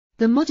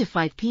The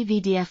modified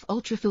PVDF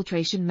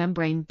ultrafiltration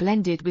membrane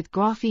blended with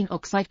graphene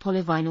oxide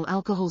polyvinyl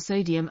alcohol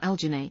sodium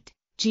alginate,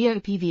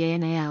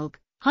 GO-PVA-NaAlg,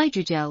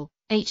 hydrogel,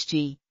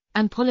 Hg,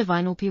 and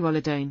polyvinyl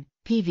pyrrolidone,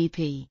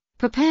 PVP,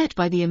 prepared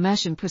by the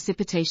immersion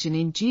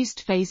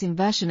precipitation-induced phase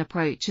inversion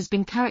approach has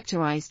been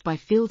characterized by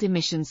field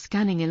emission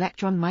scanning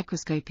electron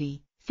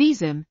microscopy,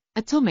 FESM,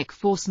 atomic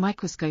force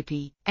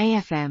microscopy,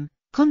 AFM,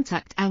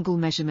 contact angle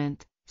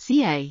measurement,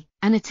 CA,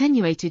 and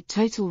attenuated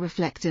total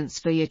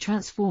reflectance Fourier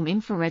transform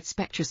infrared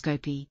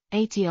spectroscopy,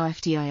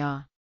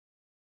 ATRFTIR.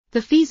 The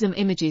FESM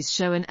images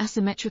show an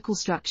asymmetrical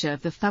structure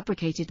of the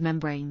fabricated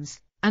membranes,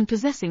 and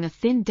possessing a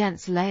thin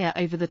dense layer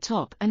over the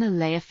top and a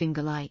layer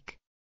finger-like.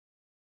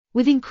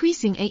 With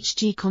increasing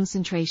Hg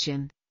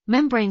concentration,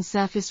 membrane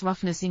surface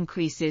roughness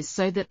increases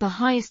so that the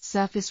highest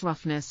surface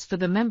roughness for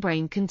the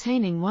membrane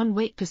containing 1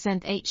 weight %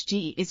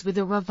 Hg is with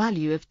a Ra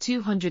value of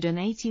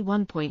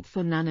 281.4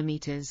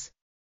 nanometers.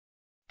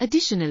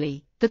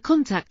 Additionally, the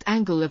contact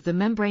angle of the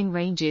membrane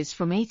ranges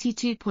from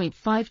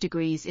 82.5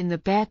 degrees in the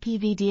bare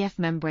PVDF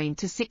membrane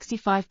to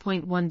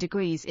 65.1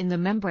 degrees in the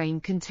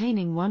membrane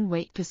containing 1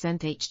 weight %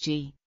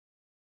 Hg.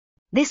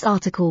 This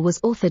article was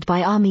authored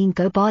by Armin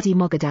Ghobadi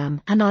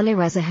Moghadam and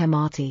Alireza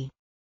Hemmati.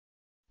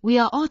 We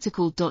are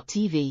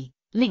RTCLTV,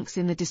 links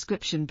in the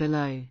description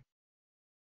below.